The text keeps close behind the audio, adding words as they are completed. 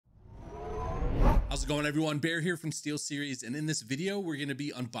How's it going, everyone? Bear here from SteelSeries, and in this video, we're going to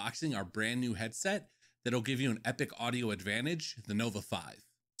be unboxing our brand new headset that'll give you an epic audio advantage, the Nova 5.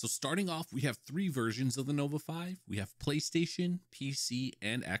 So starting off, we have three versions of the Nova 5. We have PlayStation, PC,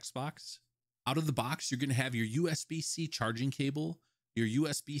 and Xbox. Out of the box, you're going to have your USB-C charging cable, your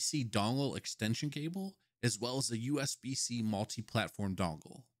USB-C dongle extension cable, as well as a USB-C multi-platform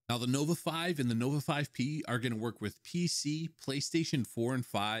dongle. Now, the Nova 5 and the Nova 5P are going to work with PC, PlayStation 4 and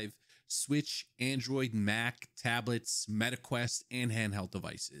 5, Switch, Android, Mac, tablets, MetaQuest, and handheld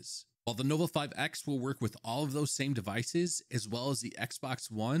devices. While the Nova 5X will work with all of those same devices, as well as the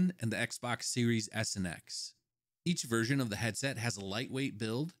Xbox One and the Xbox Series S and X. Each version of the headset has a lightweight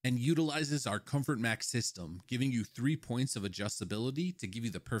build and utilizes our Comfort Max system, giving you 3 points of adjustability to give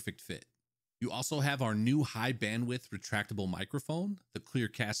you the perfect fit. You also have our new high bandwidth retractable microphone, the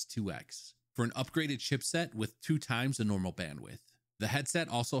ClearCast 2X, for an upgraded chipset with 2 times the normal bandwidth. The headset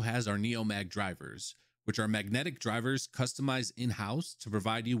also has our NeoMag drivers, which are magnetic drivers customized in-house to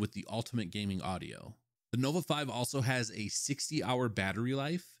provide you with the ultimate gaming audio. The Nova 5 also has a 60-hour battery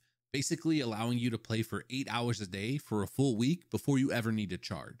life, basically allowing you to play for 8 hours a day for a full week before you ever need to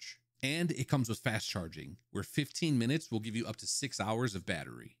charge. And it comes with fast charging, where 15 minutes will give you up to 6 hours of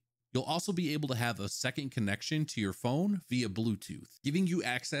battery. You'll also be able to have a second connection to your phone via Bluetooth, giving you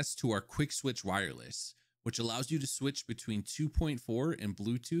access to our Quick Switch Wireless, which allows you to switch between 2.4 and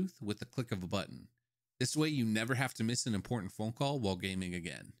Bluetooth with the click of a button. This way you never have to miss an important phone call while gaming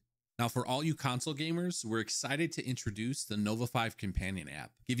again. Now, for all you console gamers, we're excited to introduce the Nova 5 Companion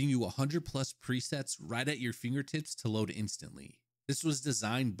app, giving you 100 plus presets right at your fingertips to load instantly. This was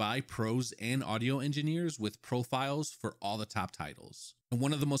designed by pros and audio engineers with profiles for all the top titles. And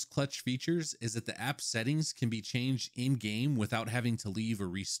one of the most clutch features is that the app settings can be changed in-game without having to leave or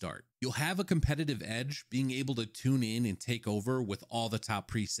restart. You'll have a competitive edge being able to tune in and take over with all the top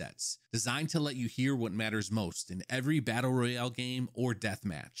presets, designed to let you hear what matters most in every battle royale game or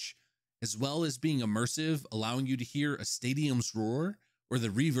deathmatch, as well as being immersive, allowing you to hear a stadium's roar or the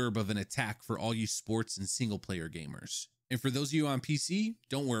reverb of an attack for all you sports and single-player gamers. And for those of you on PC,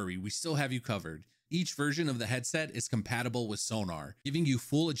 don't worry, we still have you covered. Each version of the headset is compatible with Sonar, giving you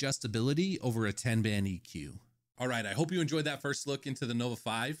full adjustability over a 10-band EQ. All right, I hope you enjoyed that first look into the Nova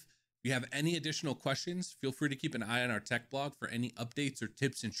 5. If you have any additional questions, feel free to keep an eye on our tech blog for any updates or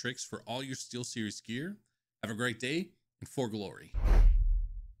tips and tricks for all your SteelSeries gear. Have a great day, and for glory.